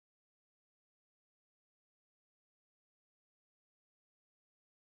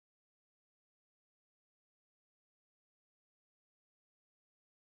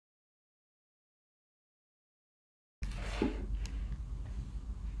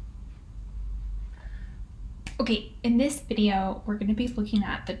Okay, in this video, we're going to be looking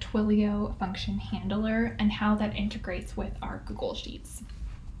at the Twilio function handler and how that integrates with our Google Sheets.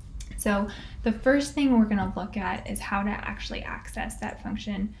 So the first thing we're going to look at is how to actually access that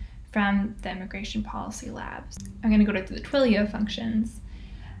function from the Immigration Policy Labs. I'm going to go to the Twilio functions.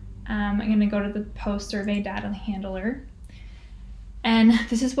 I'm going to go to the post survey data handler. And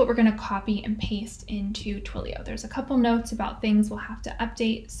this is what we're going to copy and paste into Twilio. There's a couple notes about things we'll have to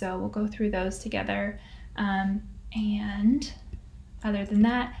update, so we'll go through those together. And other than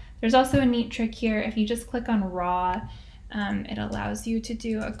that, there's also a neat trick here. If you just click on raw, it allows you to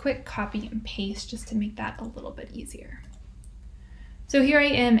do a quick copy and paste just to make that a little bit easier. So here I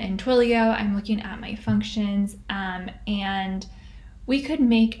am in Twilio. I'm looking at my functions, and we could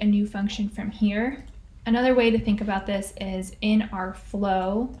make a new function from here. Another way to think about this is in our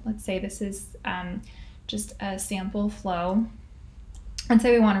flow. Let's say this is just a sample flow. Let's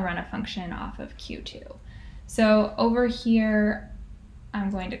say we want to run a function off of Q2. So over here, I'm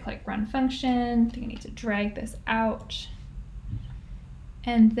going to click run function. I think I need to drag this out.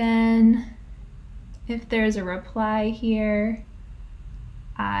 And then if there's a reply here,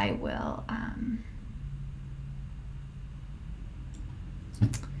 I will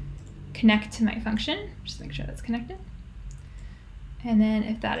connect to my function, just make sure that's connected. And then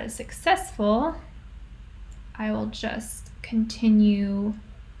if that is successful, I will just continue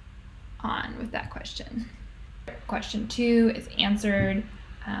on with that question. Question 2 is answered.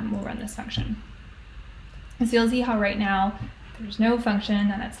 We'll run this function. So you'll see how right now there's no function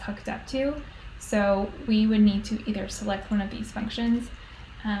that it's hooked up to. So we would need to either select one of these functions,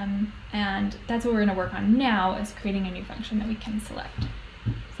 and that's what we're going to work on now, is creating a new function that we can select.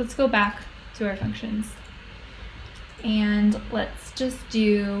 So let's go back to our functions. And let's just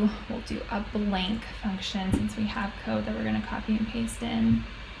we'll do a blank function since we have code that we're going to copy and paste in.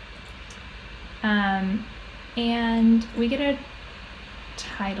 And we get to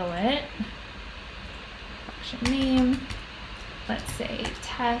title it, function name, let's say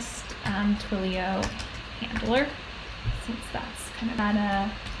test Twilio handler, since that's kind of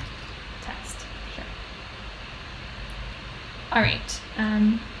data test, sure. All right.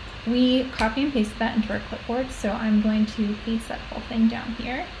 We copy and paste that into our clipboard, so I'm going to paste that whole thing down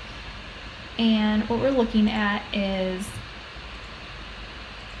here. And what we're looking at is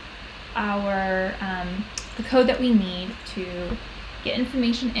our the code that we need to get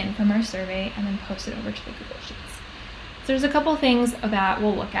information in from our survey and then post it over to the Google Sheets. So there's a couple things that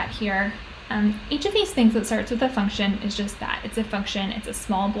we'll look at here. Each of these things that starts with a function is just that. It's a function, it's a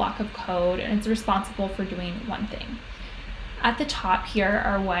small block of code, and it's responsible for doing one thing. At the top here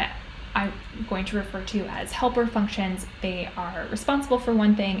are what I'm going to refer to as helper functions. They are responsible for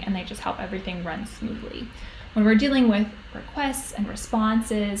one thing and they just help everything run smoothly. When we're dealing with requests and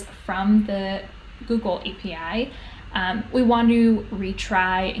responses from the Google API, we want to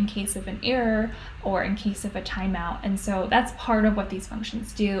retry in case of an error or in case of a timeout. And so that's part of what these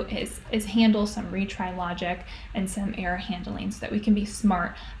functions do, is handle some retry logic and some error handling so that we can be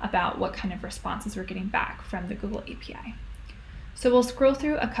smart about what kind of responses we're getting back from the Google API. So we'll scroll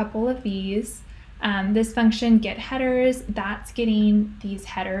through a couple of these. This function get headers, that's getting these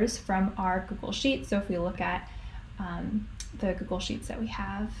headers from our Google Sheets. So if we look at the Google Sheets that we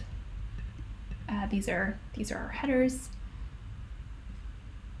have, these are our headers.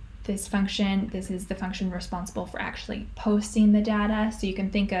 This is the function responsible for actually posting the data. So you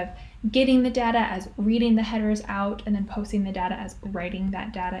can think of getting the data as reading the headers out and then posting the data as writing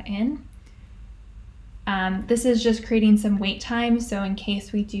that data in. This is just creating some wait time. So in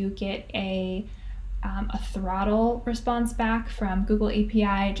case we do get a throttle response back from Google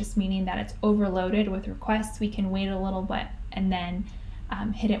API, just meaning that it's overloaded with requests, we can wait a little bit and then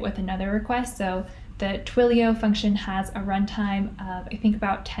hit it with another request. So the Twilio function has a runtime of, I think,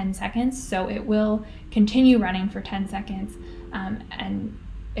 about 10 seconds. So it will continue running for 10 seconds and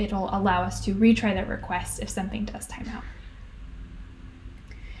it'll allow us to retry that request if something does time out.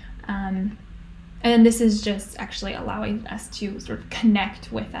 And this is just actually allowing us to sort of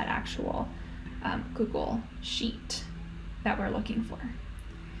connect with that actual Google Sheet that we're looking for.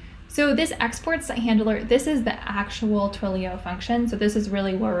 So this export site handler, this is the actual Twilio function. So this is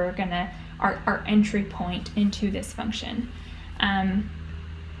really where we're gonna, our entry point into this function. I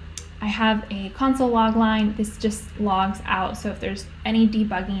have a console log line. This just logs out. So if there's any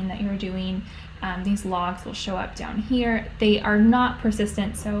debugging that you're doing, these logs will show up down here. They are not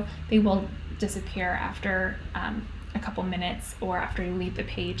persistent, so they will disappear after a couple minutes or after you leave the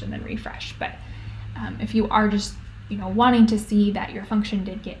page and then refresh. But if you are just wanting to see that your function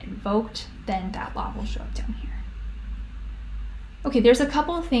did get invoked, then that log will show up down here. Okay, there's a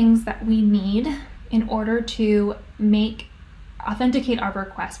couple of things that we need in order to authenticate our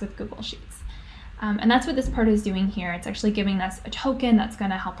request with Google Sheets. And that's what this part is doing here. It's actually giving us a token that's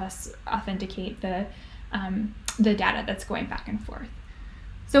going to help us authenticate the data that's going back and forth.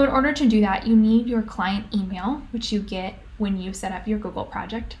 So in order to do that, you need your client email, which you get when you set up your Google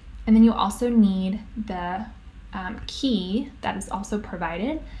project. And then you also need the key that is also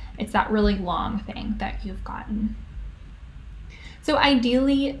provided. It's that really long thing that you've gotten. So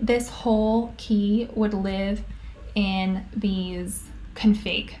ideally, this whole key would live in these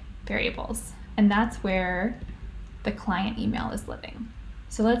config variables, and that's where the client email is living.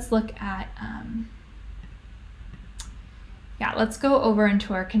 So let's look at, let's go over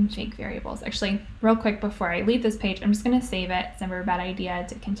into our config variables. Actually, real quick before I leave this page, I'm just going to save it. It's never a bad idea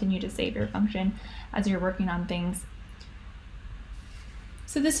to continue to save your function as you're working on things.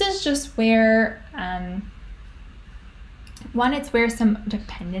 So this is just where, it's where some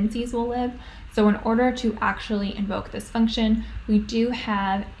dependencies will live. So in order to actually invoke this function, we do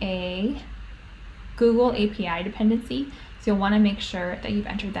have a Google API dependency. So you'll want to make sure that you've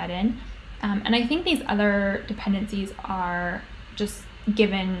entered that in. And I think these other dependencies are just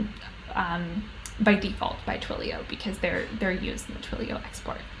given by default by Twilio because they're used in the Twilio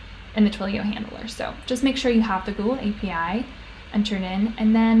export and the Twilio handler. So just make sure you have the Google API entered in,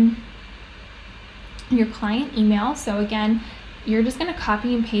 and then your client email. So again, you're just going to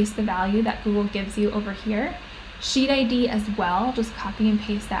copy and paste the value that Google gives you over here. Sheet ID as well, just copy and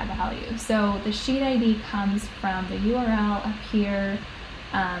paste that value. So the sheet ID comes from the URL up here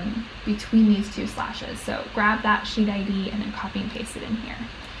between these two slashes. So grab that sheet ID and then copy and paste it in here.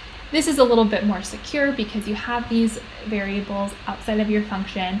 This is a little bit more secure because you have these variables outside of your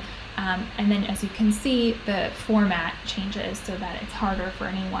function. And then as you can see, the format changes so that it's harder for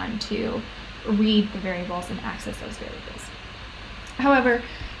anyone to read the variables and access those variables. However,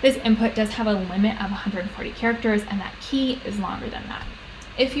 this input does have a limit of 140 characters, and that key is longer than that.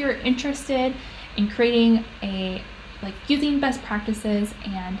 If you're interested in creating using best practices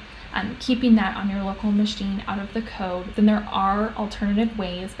and keeping that on your local machine out of the code, then there are alternative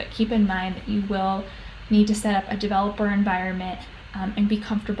ways, but keep in mind that you will need to set up a developer environment and be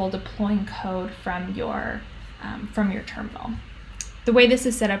comfortable deploying code from your terminal. The way this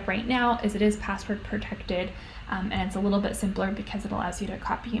is set up right now is it is password protected, and it's a little bit simpler because it allows you to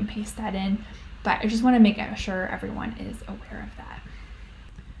copy and paste that in, but I just want to make sure everyone is aware of that.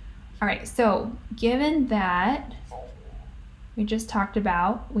 All right, so given that we just talked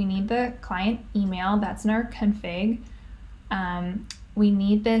about, we need the client email, that's in our config. We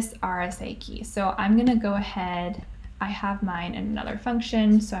need this RSA key. So I'm gonna go ahead, I have mine in another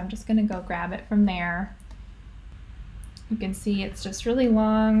function, so I'm just gonna go grab it from there. You can see it's just really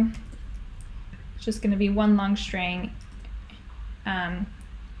long. It's just going to be one long string.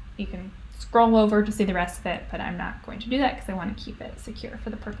 You can scroll over to see the rest of it, but I'm not going to do that because I want to keep it secure for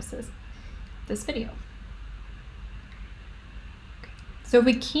the purposes of this video. Okay. So if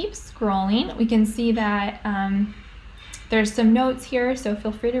we keep scrolling, we can see that there's some notes here, so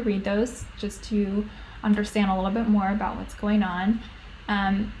feel free to read those just to understand a little bit more about what's going on.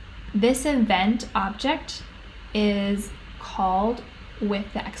 This event object is called with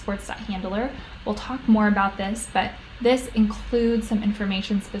the exports.handler. We'll talk more about this, but this includes some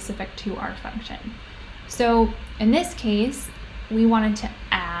information specific to our function. So in this case, we wanted to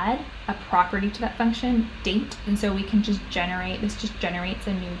add a property to that function, date, and so we can just this just generates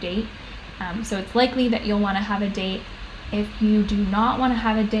a new date. So it's likely that you'll want to have a date. If you do not want to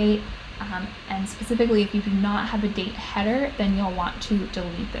have a date, and specifically if you do not have a date header, then you'll want to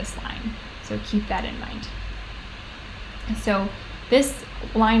delete this line. So keep that in mind. So this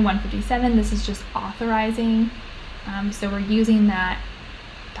line 157, this is just authorizing. So we're using that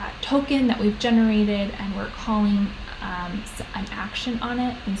token that we've generated, and we're calling an action on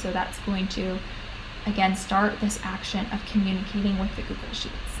it. And so that's going to, again, start this action of communicating with the Google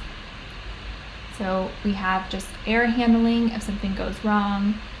Sheets. So we have just error handling if something goes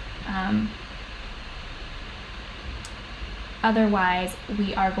wrong. Otherwise,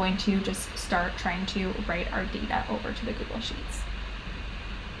 we are going to just start trying to write our data over to the Google Sheets.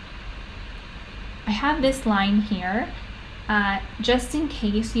 I have this line here just in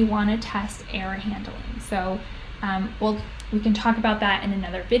case you want to test error handling. So we can talk about that in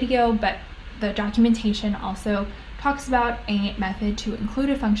another video, but the documentation also talks about a method to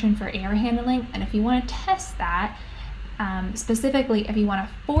include a function for error handling. And if you want to test that, specifically if you want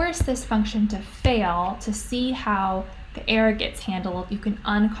to force this function to fail to see how the error gets handled, you can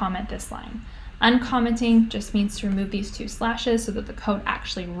uncomment this line. Uncommenting just means to remove these 2 slashes so that the code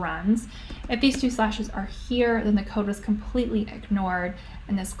actually runs. If these 2 slashes are here, then the code was completely ignored,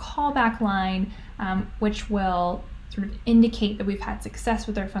 and this callback line, which will sort of indicate that we've had success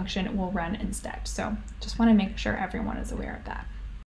with our function, will run instead. So just want to make sure everyone is aware of that.